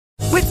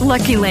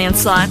Lucky Land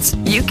Slots,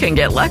 you can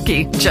get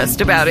lucky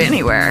just about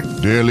anywhere.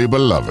 Dearly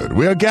beloved,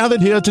 we are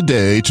gathered here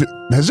today to...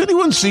 Has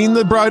anyone seen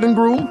the bride and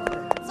groom?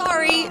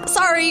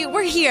 Sorry,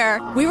 we're here.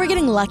 We were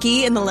getting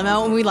lucky in the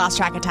limo and we lost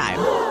track of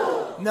time.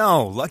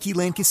 No, Lucky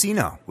Land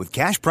Casino, with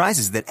cash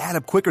prizes that add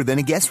up quicker than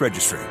a guest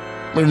registry.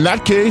 In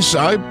that case,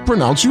 I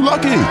pronounce you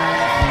lucky.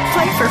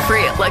 Play for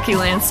free at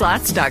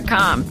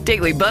LuckyLandSlots.com.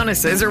 Daily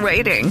bonuses are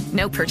waiting.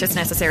 No purchase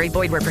necessary.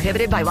 Void where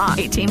prohibited by law.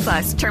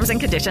 18+. Terms and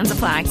conditions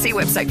apply. See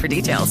website for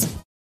details.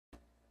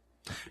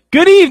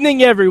 Good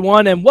evening,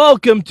 everyone, and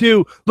welcome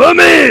to the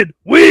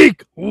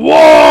Midweek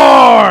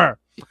War!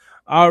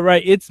 All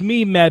right, it's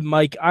me, Mad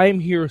Mike. I am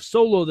here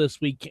solo this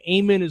week.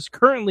 Eamon is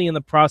currently in the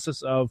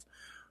process of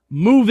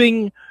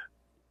moving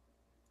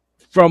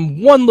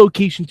from one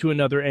location to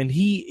another, and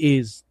he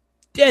is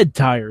dead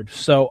tired.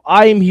 So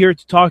I am here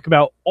to talk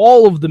about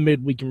all of the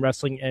midweek in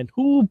wrestling, and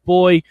oh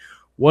boy,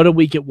 what a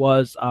week it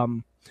was.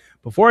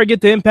 Before I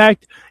get to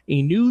Impact,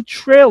 a new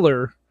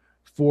trailer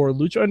for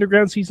Lucha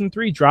Underground Season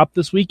 3 dropped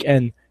this week,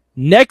 and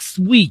next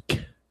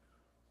week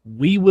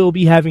we will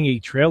be having a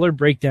trailer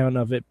breakdown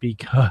of it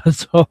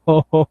because,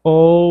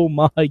 oh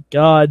my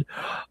God,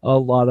 a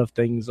lot of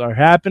things are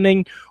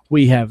happening.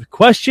 We have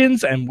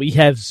questions and we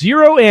have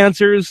zero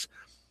answers,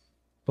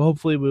 but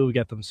hopefully we will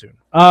get them soon.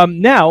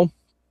 Now,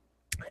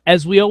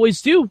 as we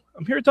always do,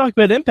 I'm here to talk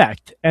about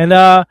Impact.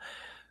 And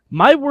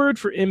my word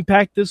for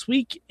Impact this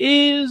week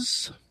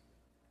is,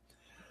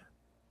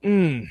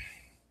 I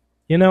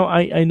know,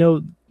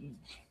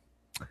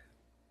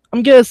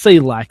 I'm going to say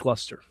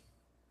lackluster.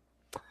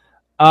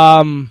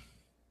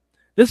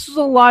 This was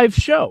a live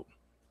show.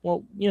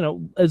 Well,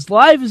 as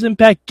live as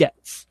Impact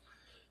gets.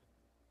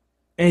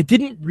 And it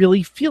didn't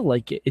really feel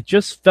like it. It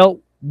just felt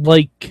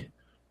like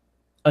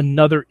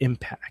another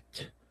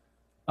Impact.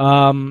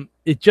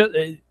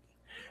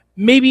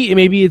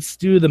 Maybe it's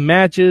due to the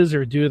matches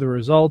or due to the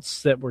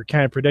results that were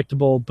kind of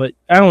predictable, but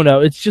I don't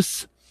know. It's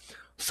just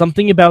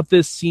something about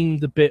this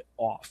seemed a bit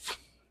off.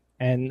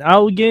 And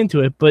I'll get into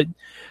it, but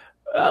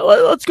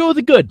let's go with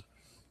the good.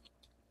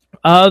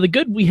 The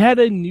good, we had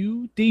a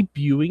new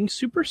debuting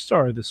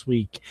superstar this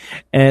week.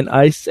 And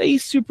I say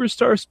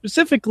superstar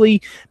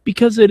specifically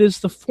because it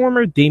is the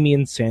former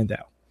Damien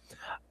Sandow.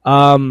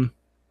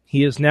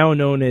 He is now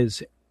known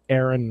as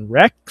Aron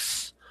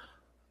Rex.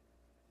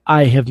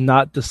 I have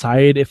not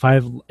decided if I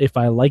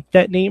like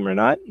that name or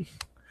not.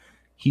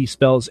 He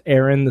spells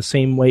Aaron the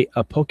same way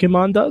a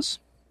Pokemon does.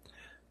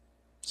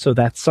 So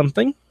that's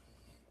something.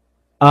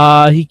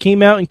 He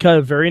came out and cut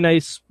a very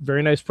nice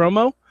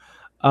promo.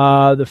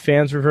 The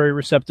fans were very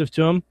receptive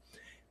to him.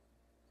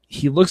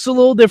 He looks a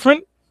little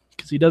different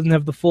because he doesn't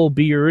have the full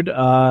beard.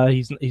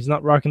 He's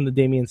not rocking the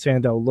Damien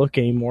Sandow look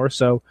anymore,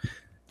 so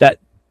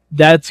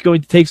that's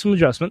going to take some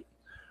adjustment.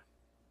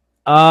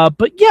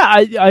 But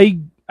yeah,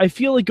 I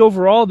feel like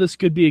overall this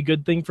could be a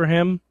good thing for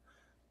him.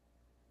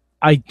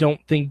 I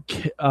don't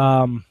think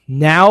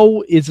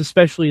now is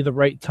especially the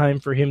right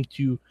time for him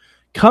to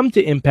come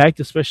to Impact,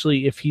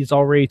 especially if he's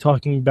already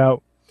talking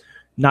about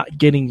not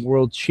getting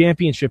world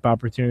championship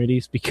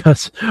opportunities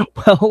because,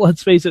 well,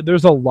 let's face it,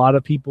 there's a lot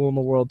of people in the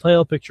world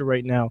title picture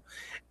right now,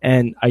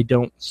 and I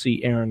don't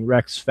see Aron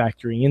Rex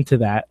factoring into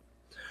that.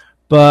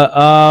 But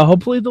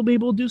hopefully they'll be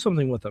able to do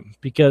something with him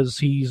because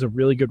he's a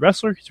really good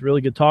wrestler, he's a really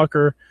good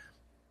talker,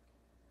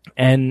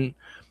 and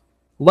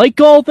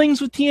like all things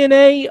with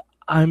TNA,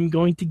 I'm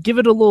going to give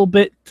it a little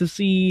bit to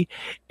see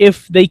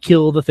if they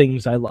kill the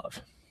things I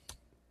love.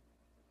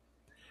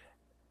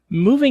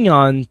 Moving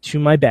on to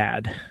my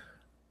bad.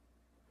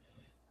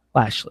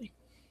 Lashley.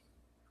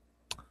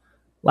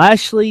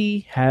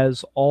 Lashley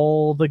has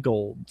all the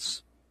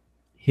golds.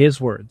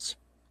 His words,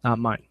 not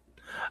mine.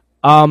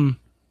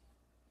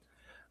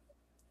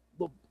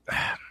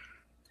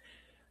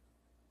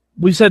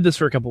 We've said this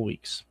for a couple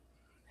weeks.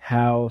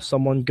 How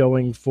someone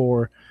going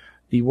for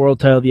the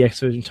world title, the X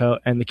Division title,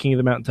 and the King of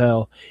the Mountain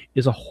title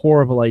is a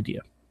horrible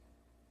idea.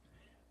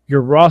 Your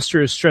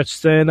roster is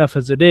stretched thin enough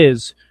as it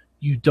is.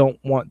 You don't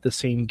want the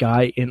same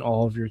guy in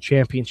all of your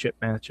championship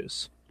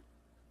matches.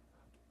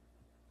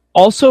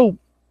 Also,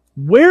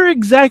 where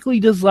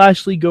exactly does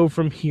Lashley go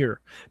from here?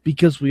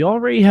 Because we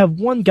already have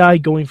one guy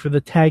going for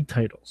the tag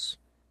titles.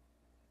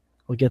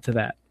 We'll get to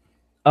that.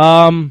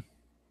 I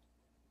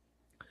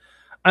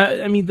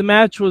mean, the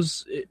match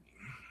was...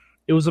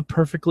 It was a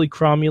perfectly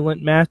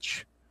cromulent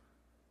match.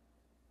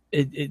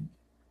 It's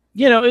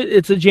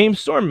a James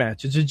Storm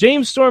match. It's a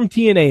James Storm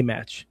TNA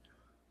match.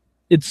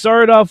 It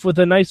started off with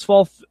a nice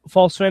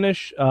false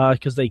finish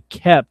because they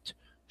kept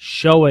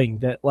showing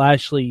that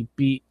Lashley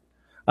beat...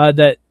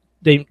 that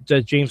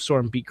James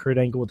Storm beat Kurt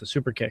Angle with a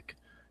super kick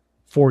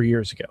 4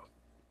 years ago.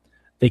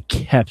 They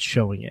kept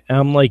showing it. And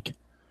I'm like,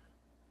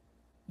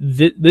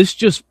 this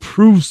just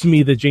proves to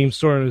me that James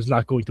Storm is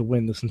not going to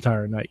win this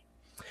entire night.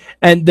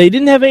 And they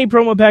didn't have any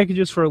promo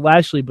packages for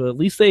Lashley, but at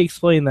least they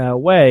explained that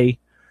away,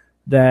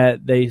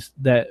 that they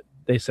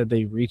said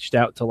they reached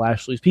out to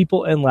Lashley's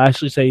people, and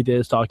Lashley said he did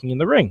his talking in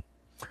the ring.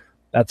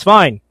 That's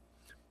fine.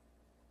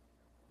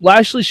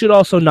 Lashley should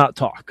also not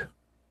talk.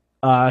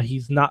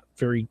 He's not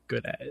very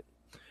good at it.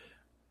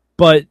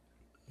 But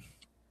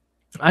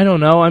I don't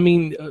know. I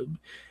mean,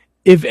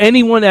 if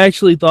anyone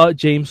actually thought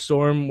James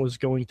Storm was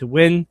going to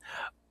win,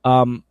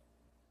 I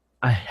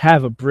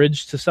have a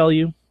bridge to sell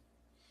you.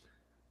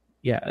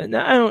 Yeah, I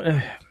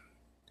don't.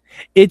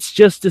 It's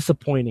just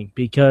disappointing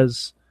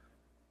because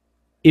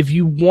if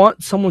you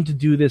want someone to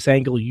do this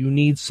angle, you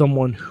need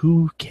someone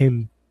who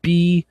can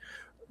be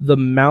the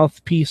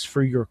mouthpiece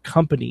for your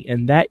company,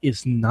 and that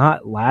is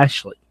not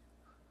Lashley.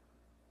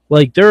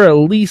 Like, there are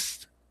at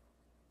least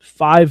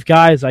 5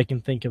 guys I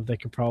can think of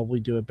that could probably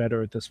do it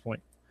better at this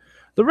point.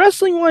 The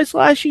wrestling-wise,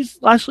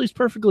 Lashley's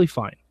perfectly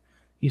fine.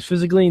 He's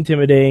physically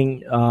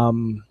intimidating.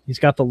 He's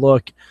got the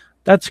look.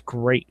 That's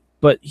great,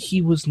 but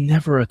he was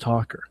never a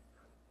talker.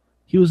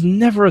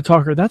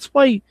 That's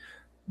why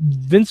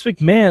Vince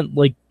McMahon,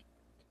 like,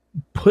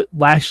 put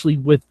Lashley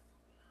with,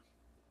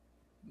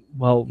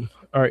 well,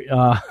 all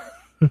right,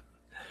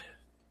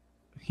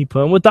 he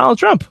put him with Donald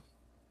Trump.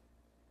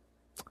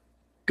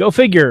 Go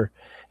figure.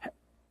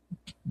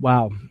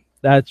 Wow,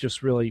 that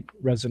just really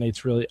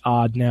resonates really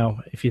odd now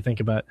if you think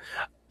about it.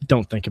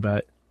 Don't think about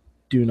it.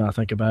 Do not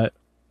think about it.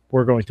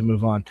 We're going to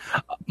move on.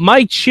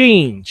 My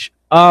change.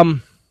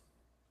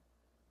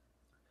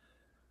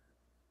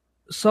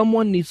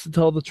 Someone needs to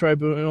tell the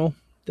tribunal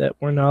that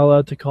we're not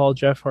allowed to call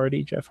Jeff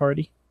Hardy Jeff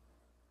Hardy.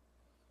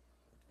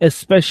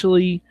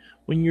 Especially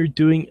when you're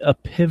doing a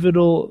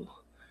pivotal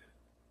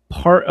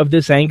part of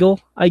this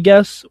angle, I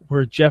guess,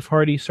 where Jeff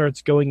Hardy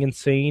starts going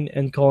insane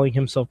and calling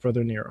himself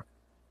Brother Nero.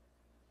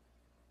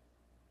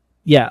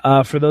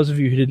 Yeah, for those of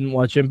you who didn't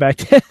watch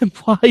Impact,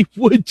 why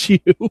would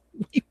you?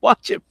 We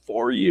watch it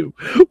for you.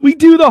 We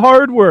do the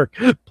hard work.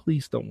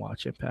 Please don't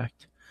watch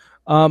Impact.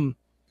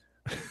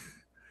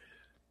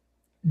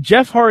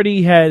 Jeff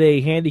Hardy had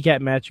a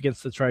handicap match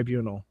against the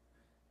Tribunal,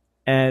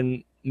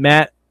 and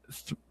Matt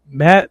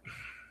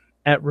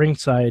at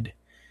ringside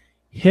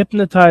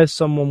hypnotized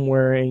someone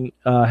wearing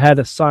had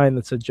a sign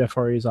that said Jeff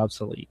Hardy is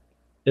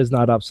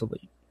not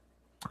obsolete.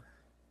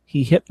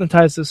 He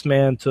hypnotized this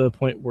man to the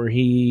point where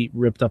he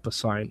ripped up a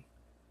sign.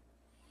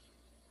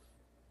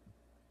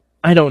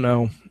 I don't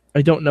know.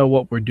 I don't know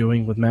what we're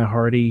doing with Matt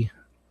Hardy.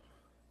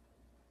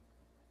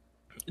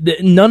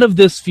 None of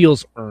this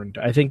feels earned.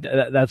 I think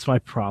that's my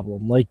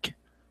problem. Like,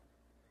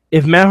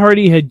 if Matt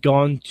Hardy had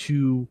gone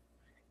to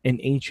an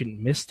ancient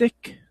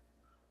mystic,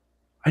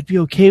 I'd be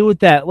okay with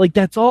that. Like,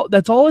 that's all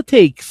it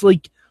takes.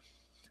 Like,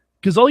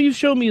 because all you've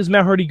shown me is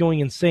Matt Hardy going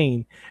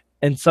insane,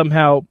 and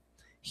somehow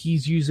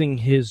he's using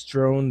his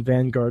drone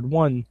Vanguard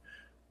 1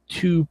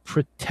 to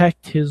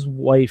protect his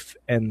wife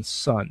and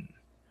son.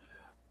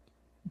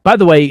 By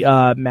the way,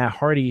 Matt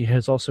Hardy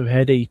has also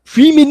had a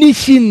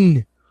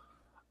premonition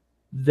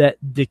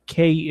that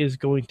Decay is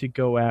going to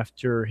go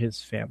after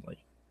his family.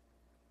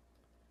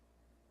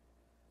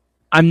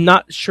 I'm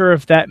not sure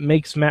if that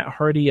makes Matt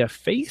Hardy a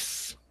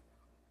face,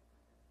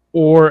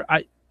 or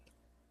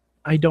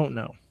I don't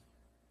know.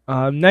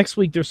 Next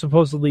week, there's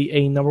supposedly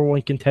a number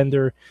 1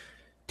 contender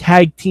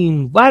tag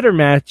team ladder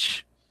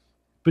match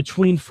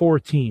between 4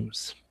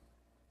 teams.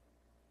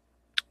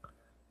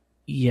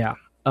 Yeah.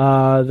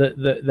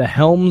 The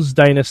Helms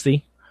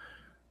dynasty,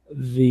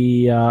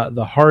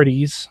 the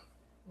Hardys,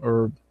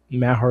 or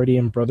Matt Hardy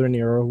and Brother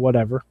Nero,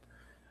 whatever.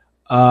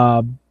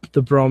 The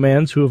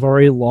Bromans, who have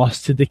already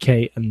lost to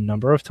Decay a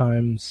number of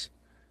times.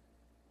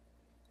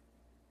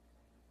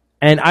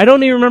 And I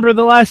don't even remember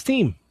the last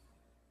team.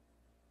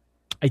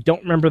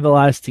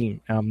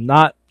 I'm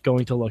not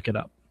going to look it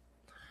up.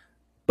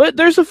 But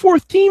there's a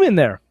 4th team in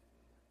there.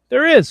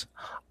 There is.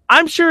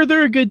 I'm sure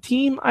they're a good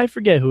team. I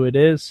forget who it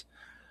is.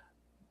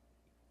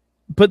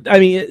 But, I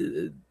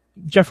mean,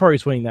 Jeff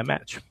Hardy's winning that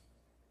match.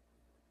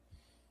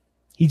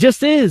 He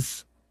just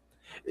is.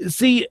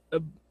 See,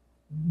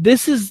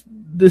 this is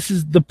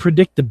the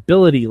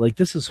predictability. Like,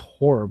 this is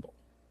horrible.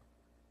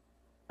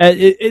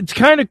 It's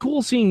kind of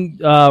cool seeing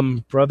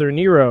Brother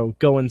Nero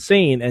go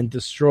insane and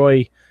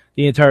destroy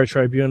the entire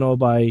tribunal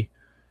by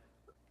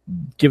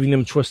giving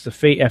them twist of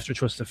fate after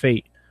twist of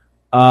fate.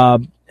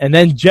 And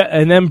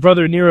then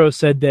Brother Nero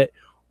said that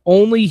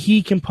only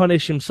he can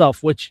punish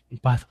himself, which,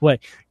 by the way,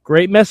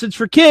 great message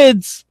for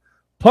kids.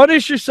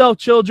 Punish yourself,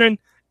 children.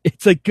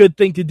 It's a good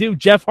thing to do.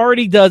 Jeff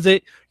Hardy does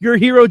it. Your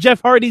hero,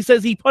 Jeff Hardy,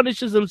 says he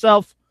punishes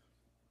himself.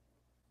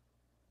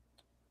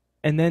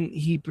 And then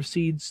he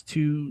proceeds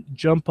to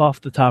jump off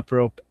the top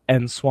rope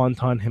and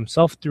swanton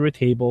himself through a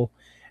table,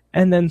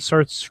 and then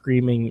starts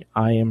screaming,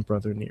 "I am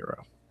Brother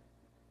Nero."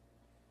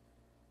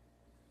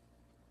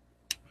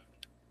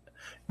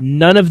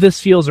 None of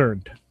this feels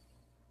earned.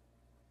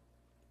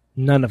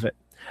 None of it.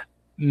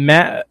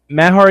 Matt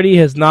Hardy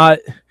has not...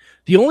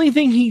 The only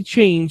thing he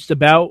changed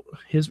about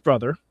his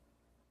brother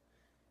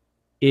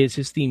is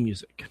his theme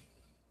music.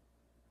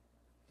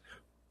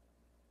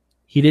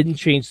 He didn't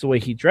change the way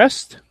he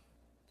dressed.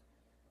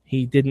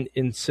 He didn't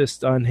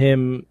insist on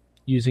him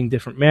using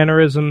different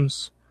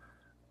mannerisms.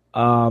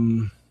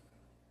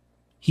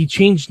 He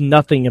changed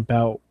nothing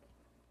about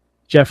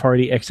Jeff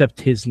Hardy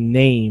except his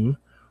name,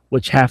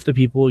 which half the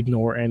people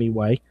ignore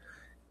anyway,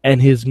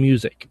 and his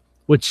music,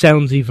 which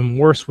sounds even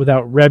worse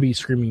without Rebby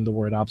screaming the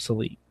word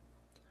obsolete.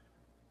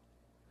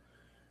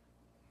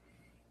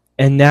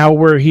 And now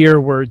we're here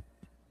where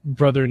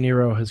Brother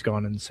Nero has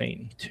gone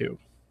insane, too.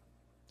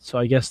 So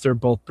I guess they're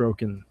both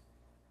broken.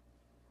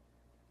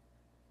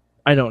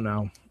 I don't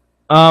know.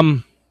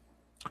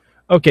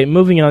 Okay,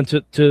 moving on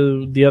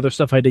to the other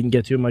stuff I didn't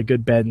get to, my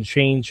good, bad, and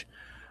change.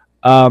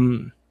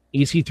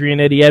 EC3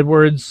 and Eddie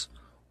Edwards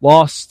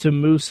lost to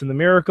Moose and the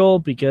Miracle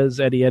because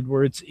Eddie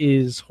Edwards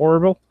is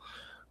horrible.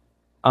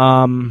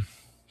 Gail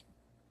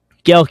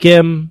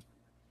Kim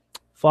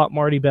fought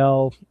Marty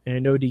Bell in a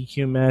no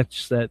DQ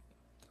match that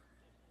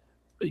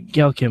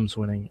Gail Kim's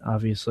winning,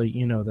 obviously.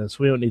 You know this.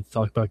 We don't need to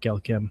talk about Gail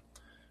Kim.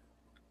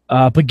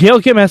 But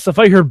Gail Kim has to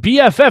fight her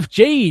BFF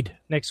Jade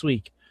next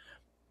week.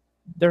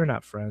 They're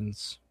not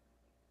friends.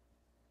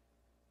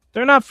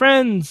 They're not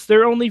friends.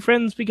 They're only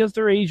friends because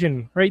they're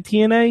Asian. Right,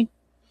 TNA?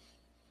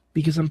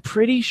 Because I'm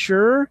pretty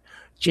sure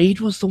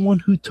Jade was the one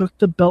who took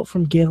the belt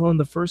from Gail in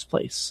the first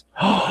place.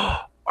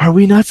 Are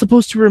we not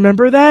supposed to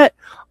remember that?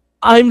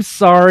 I'm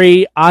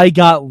sorry. I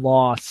got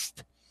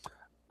lost.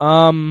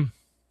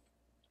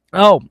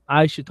 Oh,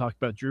 I should talk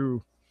about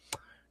Drew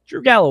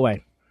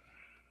Galloway.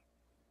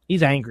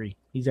 He's angry.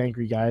 He's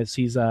angry, guys.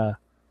 He's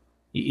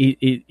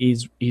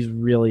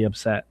really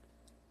upset.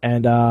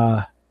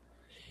 And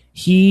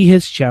he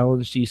has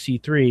challenged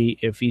EC3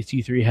 if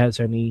EC3 has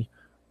any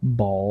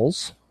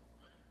balls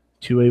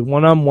to a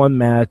one-on-one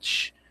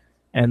match,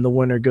 and the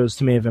winner goes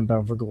to Main Event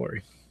Bound for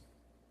Glory.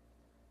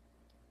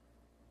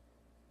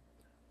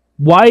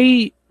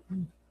 Why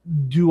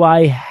do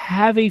I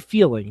have a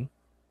feeling?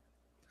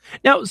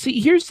 Now, see,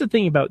 here's the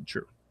thing about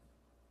Drew.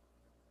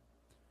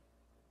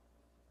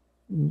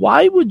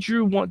 Why would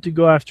Drew want to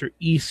go after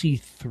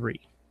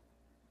EC3?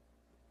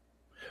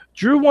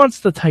 Drew wants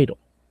the title.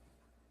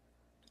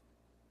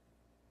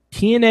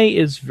 TNA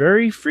is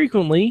very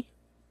frequently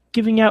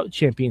giving out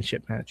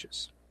championship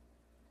matches.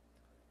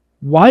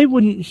 Why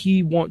wouldn't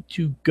he want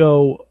to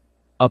go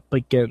up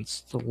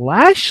against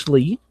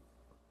Lashley,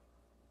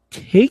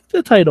 take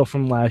the title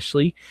from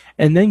Lashley,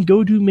 and then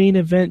go to Main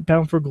Event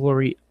Bound for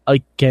Glory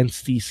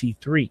against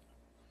EC3?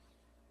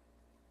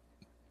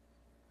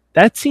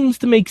 That seems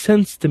to make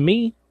sense to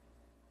me.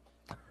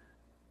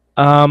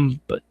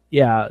 But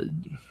yeah,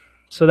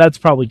 so that's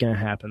probably going to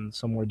happen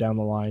somewhere down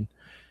the line.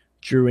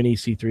 Drew and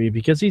EC3,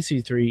 because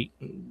EC3,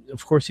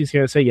 of course he's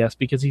going to say yes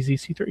because he's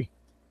EC3.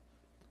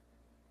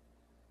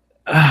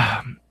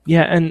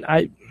 Yeah, and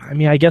I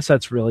mean, I guess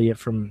that's really it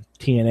from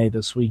TNA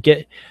this week.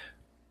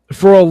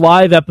 For a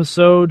live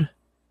episode,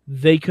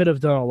 they could have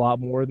done a lot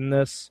more than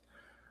this.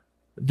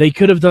 They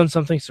could have done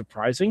something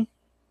surprising.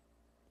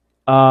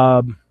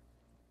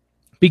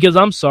 Because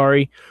I'm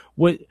sorry,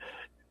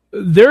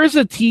 there's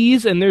a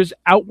tease and there's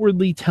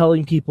outwardly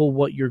telling people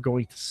what you're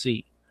going to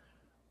see.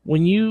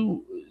 When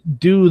you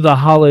do the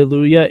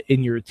hallelujah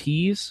in your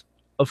tease,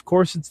 of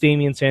course it's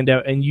Damien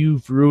Sandow, and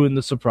you've ruined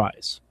the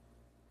surprise.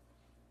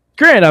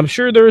 Granted, I'm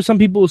sure there are some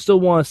people who still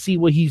want to see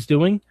what he's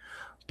doing,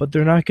 but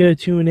they're not going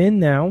to tune in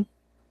now.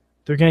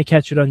 They're going to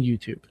catch it on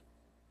YouTube.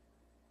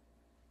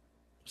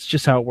 It's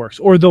just how it works.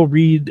 Or they'll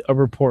read a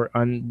report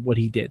on what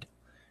he did.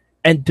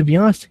 And to be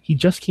honest, he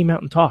just came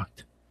out and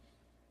talked.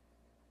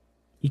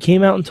 He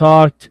came out and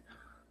talked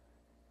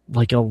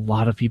like a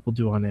lot of people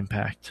do on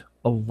Impact.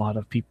 A lot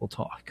of people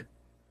talk.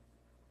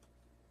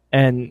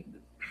 And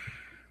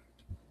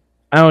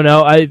I don't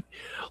know.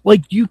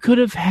 You could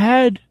have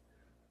had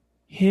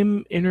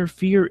him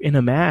interfere in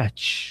a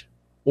match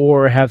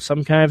or have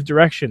some kind of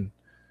direction,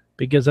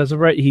 because as of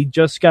right, he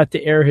just got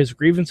to air his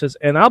grievances,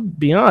 and I'll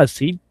be honest,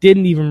 he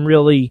didn't even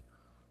really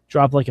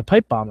drop like a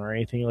pipe bomb or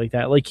anything like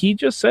that. Like, he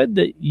just said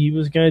that he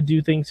was going to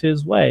do things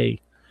his way.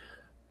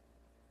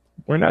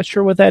 We're not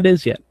sure what that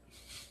is yet.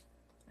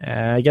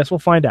 I guess we'll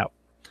find out.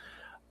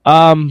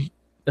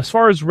 As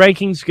far as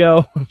rankings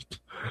go,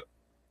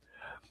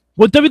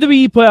 what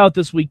WWE put out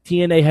this week,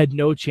 TNA had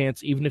no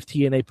chance, even if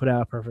TNA put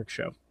out a perfect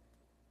show.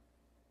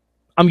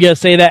 I'm going to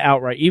say that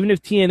outright. Even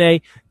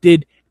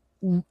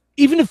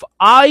if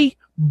I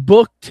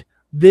booked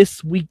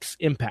this week's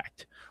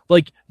Impact,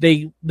 like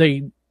they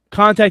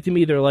contacted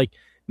me, they're like,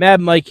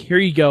 Mad Mike, here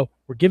you go.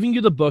 We're giving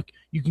you the book.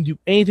 You can do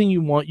anything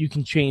you want. You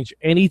can change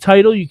any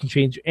title. You can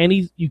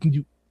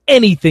do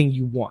anything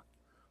you want.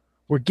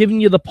 We're giving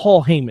you the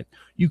Paul Heyman.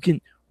 You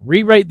can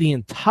rewrite the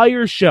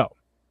entire show.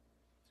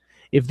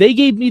 If they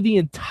gave me the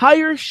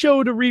entire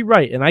show to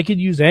rewrite and I could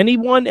use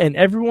anyone and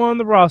everyone on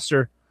the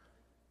roster,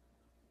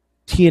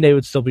 TNA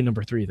would still be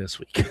number 3 this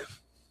week.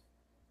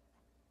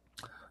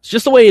 It's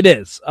just the way it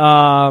is.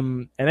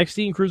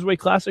 NXT and Cruiserweight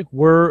Classic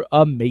were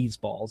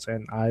amazeballs,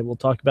 and I will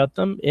talk about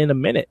them in a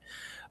minute.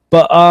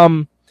 But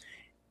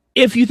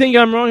if you think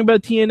I'm wrong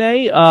about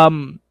TNA,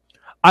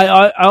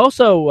 I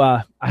also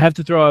I have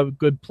to throw a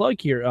good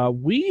plug here.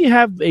 We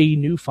have a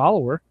new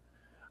follower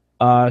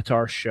to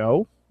our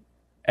show,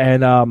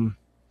 and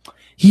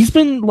he's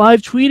been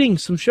live tweeting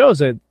some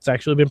shows. It's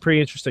actually been pretty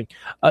interesting.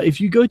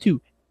 If you go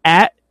to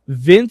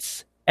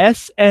 @Vince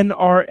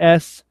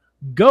SNRS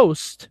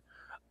Ghost,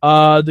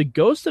 the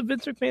ghost of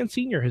Vince McMahon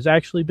Sr. has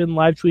actually been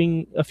live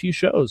tweeting a few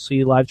shows.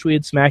 He live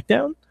tweeted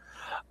SmackDown,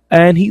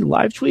 and he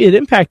live tweeted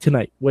Impact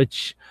tonight,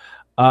 which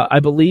I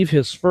believe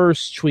his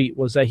first tweet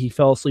was that he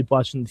fell asleep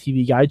watching the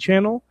TV Guide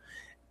channel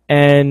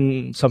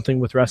and something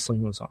with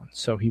wrestling was on,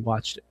 so he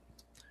watched it.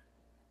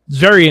 It's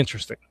very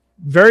interesting.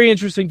 Very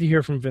interesting to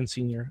hear from Vince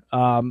Sr.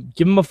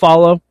 Give him a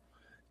follow.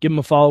 Give him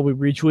a follow. We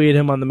retweeted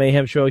him on the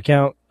Mayhem Show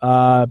account.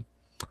 A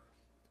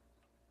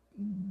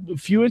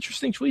few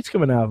interesting tweets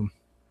coming out of him.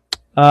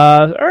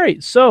 All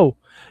right, so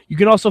you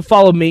can also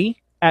follow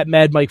me at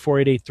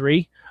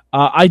MadMike4883.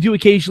 I do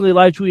occasionally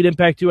live tweet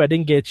Impact too. I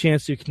didn't get a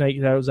chance to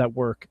tonight. I was at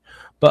work.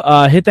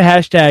 But hit the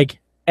hashtag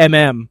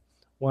MM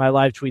when I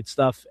live tweet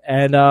stuff.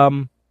 And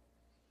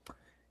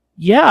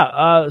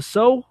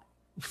so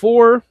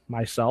for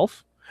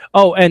myself.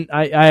 Oh, and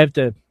I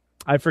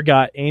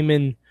forgot,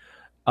 Eamon,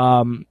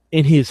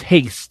 in his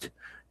haste,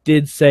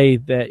 did say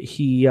that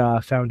he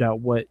found out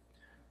what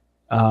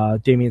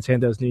Damien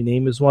Sandow's new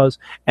name was,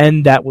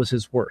 and that was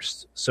his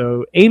worst.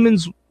 So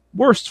Eamon's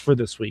worst for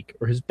this week,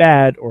 or his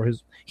bad, or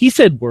he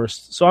said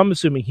worst, so I'm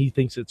assuming he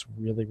thinks it's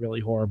really,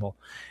 really horrible.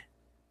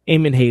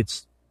 Eamon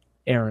hates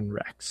Aron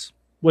Rex,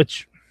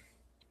 which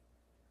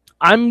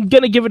I'm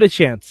going to give it a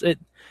chance.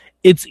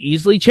 It's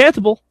easily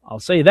chantable, I'll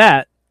say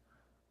that.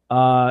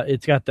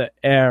 It's got the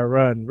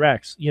Aron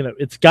Rex.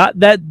 It's got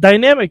that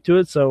dynamic to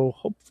it, so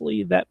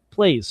hopefully that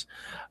plays.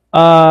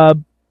 But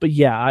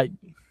yeah, I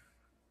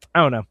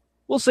don't know.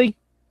 We'll see.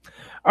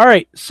 All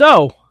right,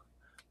 so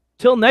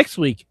till next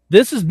week,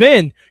 this has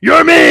been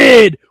your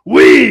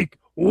Midweek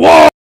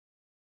War.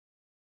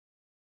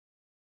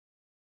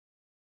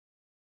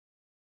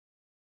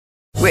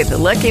 With the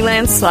Lucky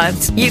Land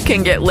Slots, you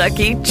can get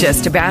lucky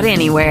just about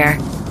anywhere.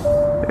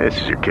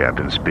 This is your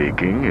captain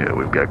speaking.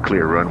 We've got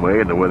clear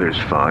runway and the weather's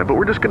fine, but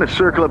we're just going to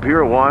circle up here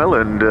a while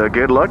and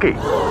get lucky.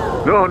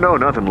 No,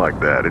 nothing like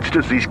that. It's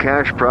just these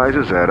cash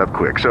prizes add up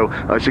quick. So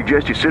I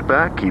suggest you sit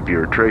back, keep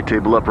your tray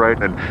table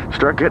upright, and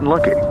start getting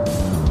lucky.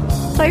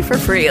 Play for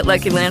free at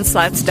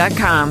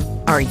LuckyLandSlots.com.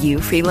 Are you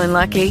feeling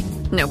lucky?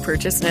 No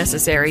purchase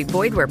necessary.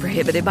 Void where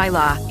prohibited by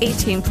law.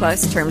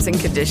 18+ terms and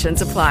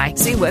conditions apply.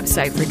 See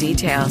website for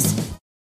details.